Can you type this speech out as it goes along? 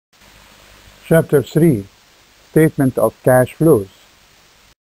Chapter 3 Statement of Cash Flows.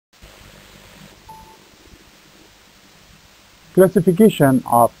 Classification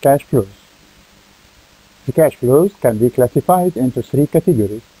of cash flows. The cash flows can be classified into three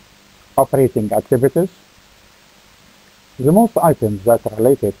categories: operating activities. The most items that are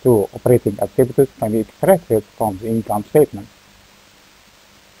related to operating activities can be extracted from the income statement.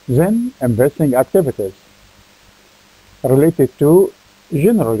 Then, investing activities, related to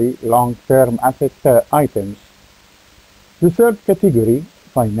generally long-term asset items. The third category,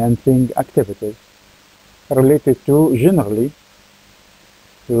 financing activities, related to generally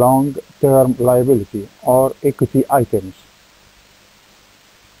long-term liability or equity items.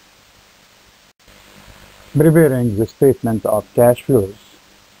 Preparing the statement of cash flows.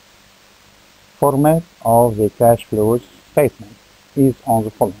 Format of the cash flows statement is on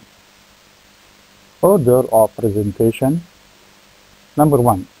the following. Order of presentation. Number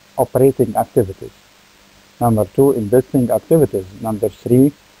 1, operating activities. Number 2, investing activities. Number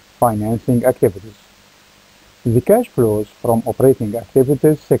 3, financing activities. The cash flows from operating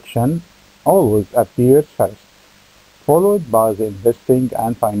activities section always appears first, followed by the investing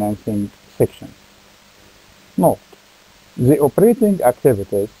and financing sections. Note: the operating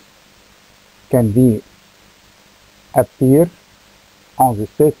activities can appear on the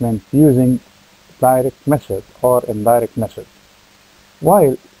statement using direct method or indirect method,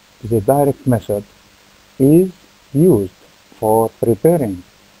 while the direct method is used for preparing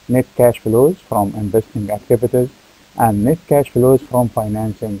net cash flows from investing activities and net cash flows from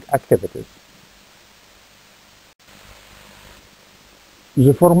financing activities.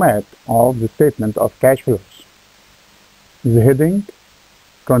 The format of the statement of cash flows. The heading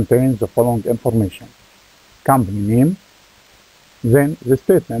contains the following information: company name, then the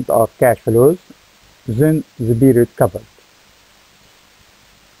statement of cash flows, then the period covered.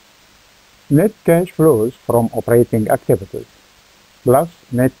 Net cash flows from operating activities plus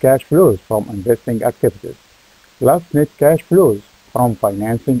net cash flows from investing activities plus net cash flows from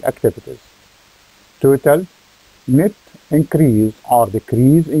financing activities. Total net increase or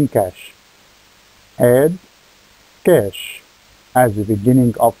decrease in cash. Add cash at the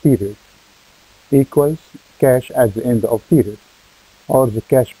beginning of period equals cash at the end of period, or the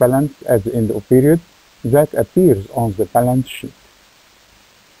cash balance at the end of period that appears on the balance sheet.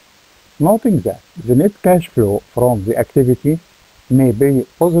 Noting that the net cash flow from the activity may be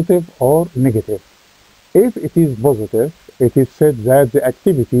positive or negative. If it is positive, it is said that the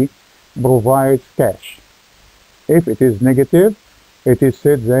activity provides cash. If it is negative, it is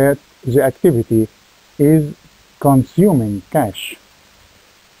said that the activity is consuming cash.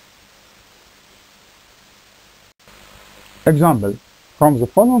 Example: from the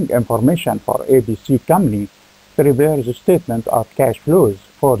following information for ABC Company, prepare the statement of cash flows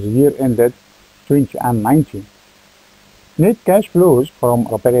for the year ended 2019. Net cash flows from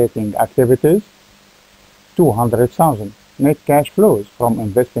operating activities, 200,000. Net cash flows from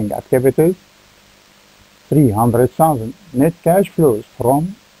investing activities, 300,000. Net cash flows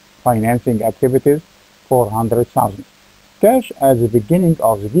from financing activities, 400,000. Cash at the beginning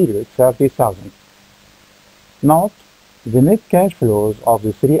of the period, 30,000. Note: the net cash flows of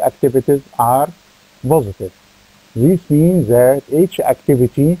the three activities are positive. This means that each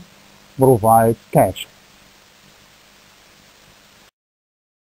activity provides cash.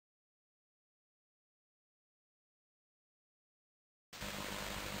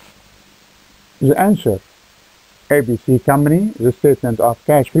 The answer: ABC Company, the statement of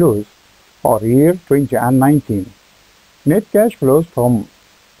cash flows for year 2019. Net cash flows from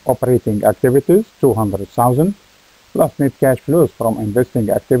operating activities, 200,000, plus net cash flows from investing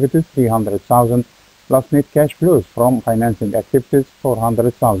activities, 300,000, plus net cash flows from financing activities,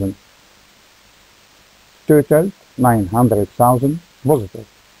 400,000. Total 900,000 positive.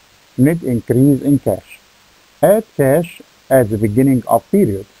 Net increase in cash. Add cash at the beginning of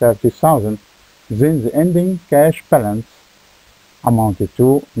period, 30,000, then the ending cash balance amounted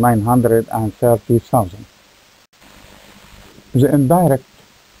to 930,000. The indirect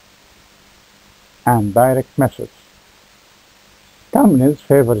and direct methods. Companies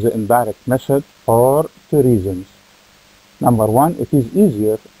favor the indirect method for two reasons. Number 1, it is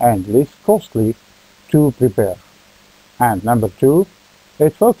easier and less costly to prepare. And number 2,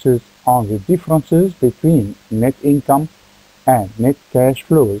 it focuses on the differences between net income and net cash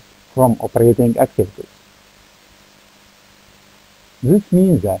flows from operating activities. This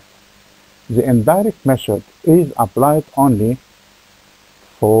means that the indirect method is applied only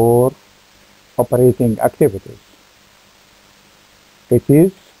for operating activities. It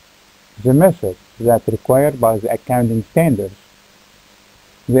is the method that required by the accounting standards.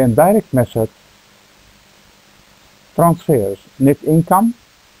 The indirect method transfers net income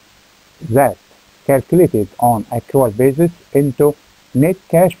that calculated on accrual basis into net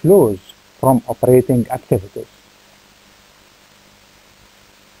cash flows from operating activities.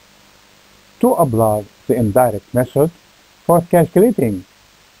 To apply the indirect method for calculating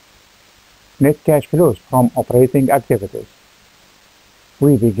net cash flows from operating activities,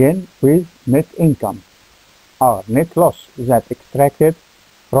 we begin with net income, or net loss that extracted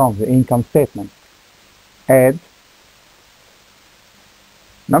from the income statement. Add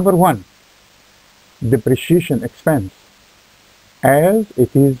number 1, depreciation expense, as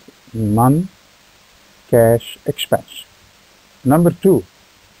it is non-cash expense. Number 2,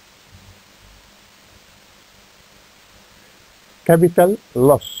 capital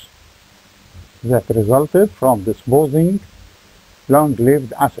loss that resulted from disposing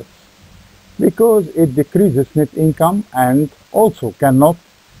long-lived assets because it decreases net income and also cannot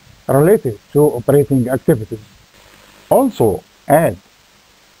relate it to operating activities. Also add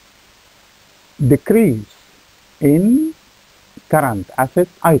decrease in current asset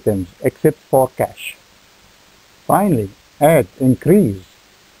items except for cash. Finally, add increase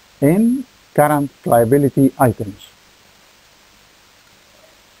in current liability items.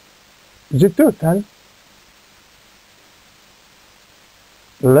 The total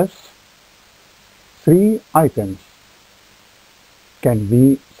less 3 items can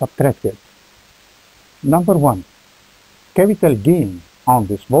be subtracted. Number 1, capital gain on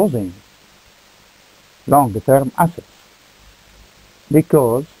disposing long-term assets,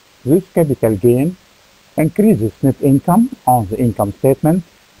 because this capital gain increases net income on the income statement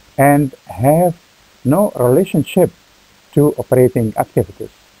and have no relationship to operating activities.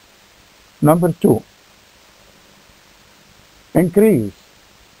 Number 2, increase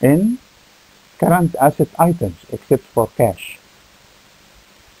in current asset items except for cash.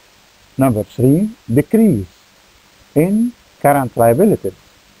 Number 3, decrease in current liabilities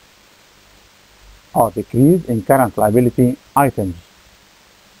or decrease in current liability items.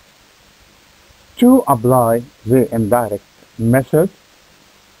 To apply the indirect method,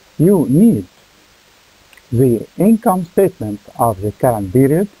 you need the income statement of the current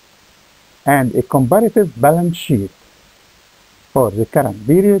period and a comparative balance sheet for the current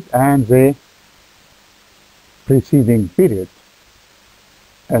period and the preceding period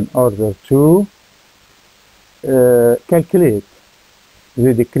in order to calculate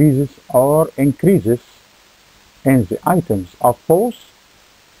the decreases or increases in the items of both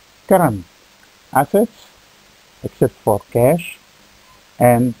current assets except for cash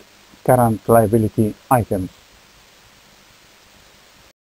and current liability items.